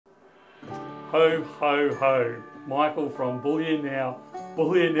Ho, ho, ho. Michael from Bullion Now,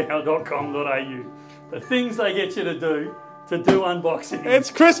 bullionnow.com.au. The things they get you to do unboxing. It's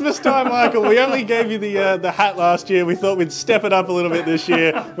Christmas time, Michael. We only gave you the hat last year. We thought we'd step it up a little bit this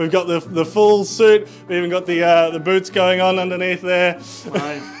year. We've got the full suit. We even got the boots going on underneath there.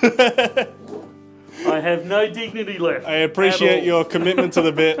 I have no dignity left. I appreciate your commitment to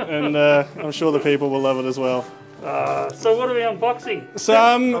the bit, and I'm sure the people will love it as well. So what are we unboxing?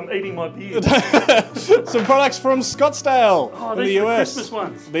 I'm eating my beard. Some products from Scottsdale in the US. Christmas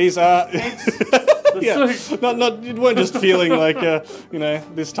ones. These are Suit. Not you weren't just feeling like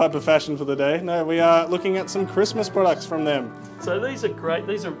this type of fashion for the day. No, we are looking at some Christmas products from them. So these are great.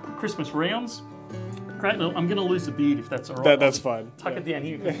 These are Christmas rounds. Great little. I'm going to lose the beard if that's all right. That's fine. Tuck it down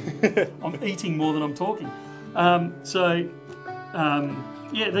here. I'm eating more than I'm talking.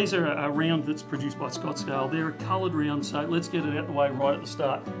 Yeah, these are a round that's produced by Scottsdale. They're a coloured round, so let's get it out the way right at the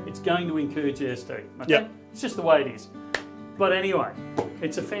start. It's going to incur GST. Okay? Yep. It's just the way it is. But anyway,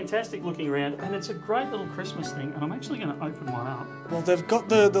 it's a fantastic looking round, and it's a great little Christmas thing, and I'm actually going to open one up. Well, they've got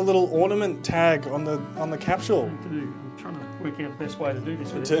the little ornament tag on the capsule. I'm trying to work out the best way to do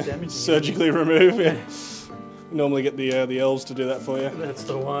this without damaging it. Surgically remove, yeah. You normally get the elves to do that for you. That's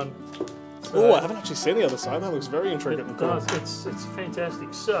the one. Oh, I haven't actually seen the other side. That looks very intricate and cool. It's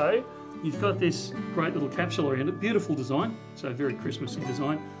fantastic. So you've got this great little capsule around it, beautiful design. So very Christmassy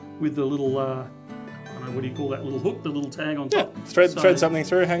design with the little I don't know, what do you call that little hook, the little tag on top. Yeah, thread something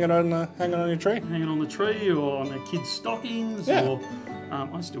through, hang it on your tree. Hang it on the tree or on the kids' stockings. Yeah. Or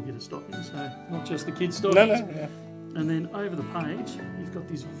I still get a stocking, so not just the kids' stockings. No, yeah. And then over the page, you've got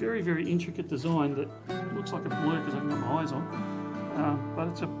this very, very intricate design that looks like a blur because I haven't got my eyes on. But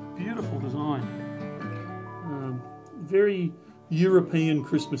it's a beautiful design. Very European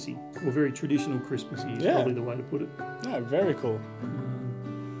Christmassy, or very traditional Christmassy is probably the way to put it. No, very cool.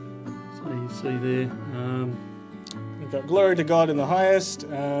 So you see there. We've got glory to God in the highest.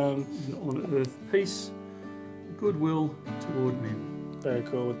 On earth, peace, goodwill toward men. Very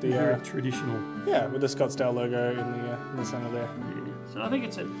cool with the very traditional. Yeah, with the Scottsdale logo in the centre there. Yeah. So I think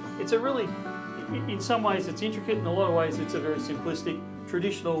it's a really, in some ways it's intricate, in a lot of ways it's a very simplistic,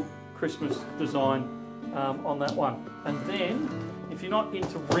 traditional Christmas design on that one. And then, if you're not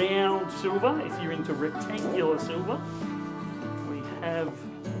into round silver, if you're into rectangular silver, we have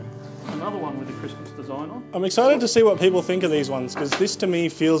another one with a Christmas design on. I'm excited to see what people think of these ones, because this to me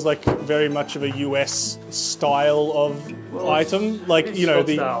feels like very much of a US style of item. Like, you know,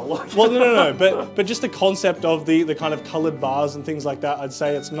 but just the concept of the kind of coloured bars and things like that, I'd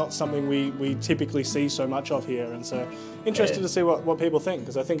say it's not something we typically see so much of here, and so interested to see what people think,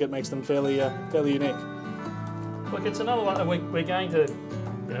 because I think it makes them fairly unique. Look, it's another one, and we're going to,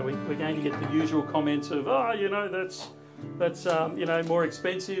 you know, we're going to get the usual comments of, oh, you know, that's you know, more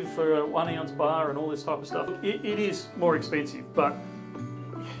expensive for a 1 ounce bar and all this type of stuff. It is more expensive, but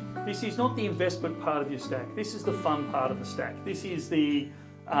this is not the investment part of your stack. This is the fun part of the stack. This is the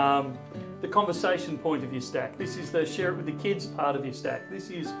conversation point of your stack. This is the share it with the kids part of your stack. This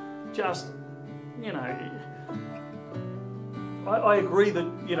is just, you know, I agree that,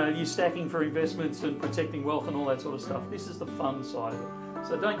 you know, you're stacking for investments and protecting wealth and all that sort of stuff. This is the fun side of it.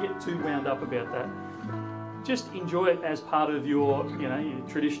 So don't get too wound up about that. Just enjoy it as part of your, you know, your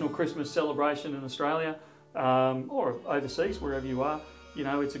traditional Christmas celebration in Australia or overseas, wherever you are. You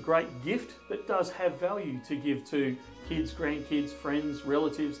know, it's a great gift that does have value to give to kids, grandkids, friends,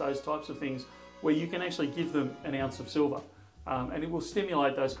 relatives, those types of things, where you can actually give them an ounce of silver. And it will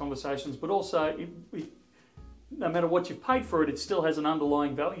stimulate those conversations, but also, no matter what you've paid for it, it still has an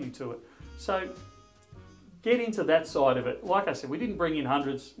underlying value to it. So get into that side of it. Like I said, we didn't bring in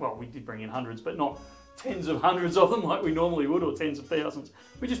hundreds. Well, we did bring in hundreds, but not tens of hundreds of them like we normally would, or tens of thousands.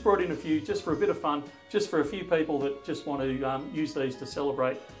 We just brought in a few just for a bit of fun, just for a few people that just want to use these to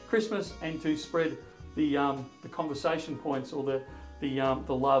celebrate Christmas and to spread the conversation points or the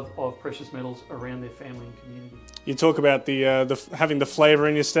love of precious metals around their family and community. You talk about the having the flavour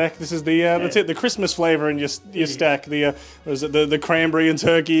in your stack. This is that's it, the Christmas flavour in your stack. Was it the cranberry and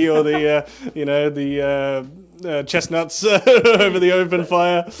turkey, or the you know, the chestnuts over the open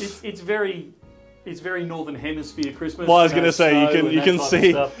fire? It's very Northern Hemisphere Christmas. Well, I was going to say, you can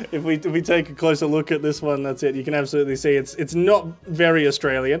see, if we take a closer look at this one, that's it. You can absolutely see it's not very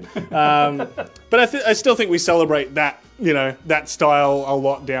Australian, but I still think we celebrate that, you know, that style a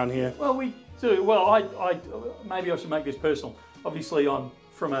lot down here. Well, we do. Well, I maybe I should make this personal. Obviously, I'm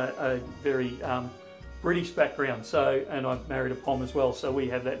from a very British background, and I've married a Pom as well, so we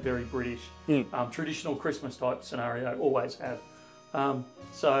have that very British traditional Christmas type scenario. Always have.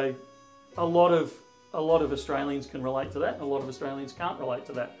 So a lot of Australians can relate to that, and a lot of Australians can't relate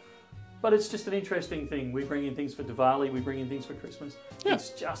to that. But it's just an interesting thing. We bring in things for Diwali, we bring in things for Christmas. Yeah. It's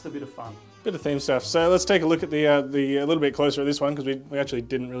just a bit of fun. Bit of theme stuff. So let's take a look at the a little bit closer at this one, because we actually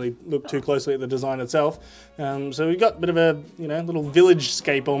didn't really look too closely at the design itself. So we've got a bit of a little village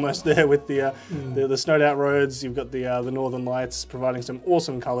scape almost there with the snowed out roads. You've got the northern lights providing some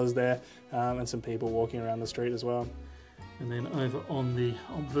awesome colours there, and some people walking around the street as well. And then over on the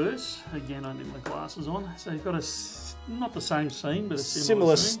obverse, again I need my glasses on. So you've got not the same scene, but a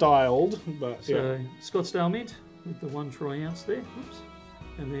similar scene. Styled, but so Scottsdale mint with the 1 troy ounce there. Oops.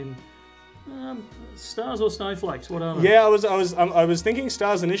 And then stars or snowflakes? What are they? Yeah, I was thinking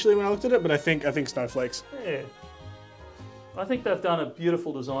stars initially when I looked at it, but I think snowflakes. Yeah, I think they've done a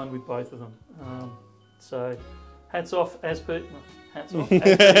beautiful design with both of them. So hats off to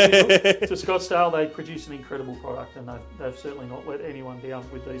Scottsdale. They produce an incredible product, and they've certainly not let anyone down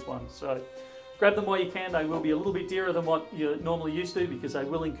with these ones. So grab them while you can. They will be a little bit dearer than what you're normally used to, because they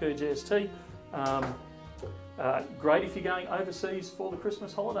will incur GST. Great if you're going overseas for the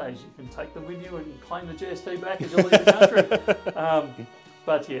Christmas holidays. You can take them with you and claim the GST back as you leave the country.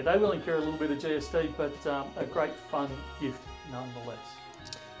 But yeah, they will incur a little bit of GST, but a great fun gift nonetheless.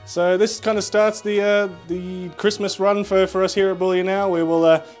 So this kind of starts the Christmas run for us here at Bullion Now. We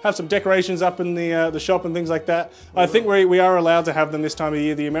will have some decorations up in the shop and things like that. I think we are allowed to have them this time of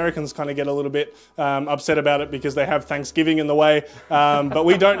year. The Americans kind of get a little bit upset about it because they have Thanksgiving in the way, but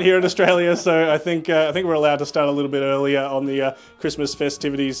we don't here in Australia. So I think we're allowed to start a little bit earlier on the Christmas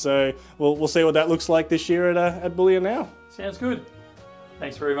festivities. So we'll see what that looks like this year at Bullion Now. Sounds good.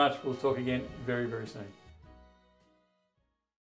 Thanks very much. We'll talk again very, very soon.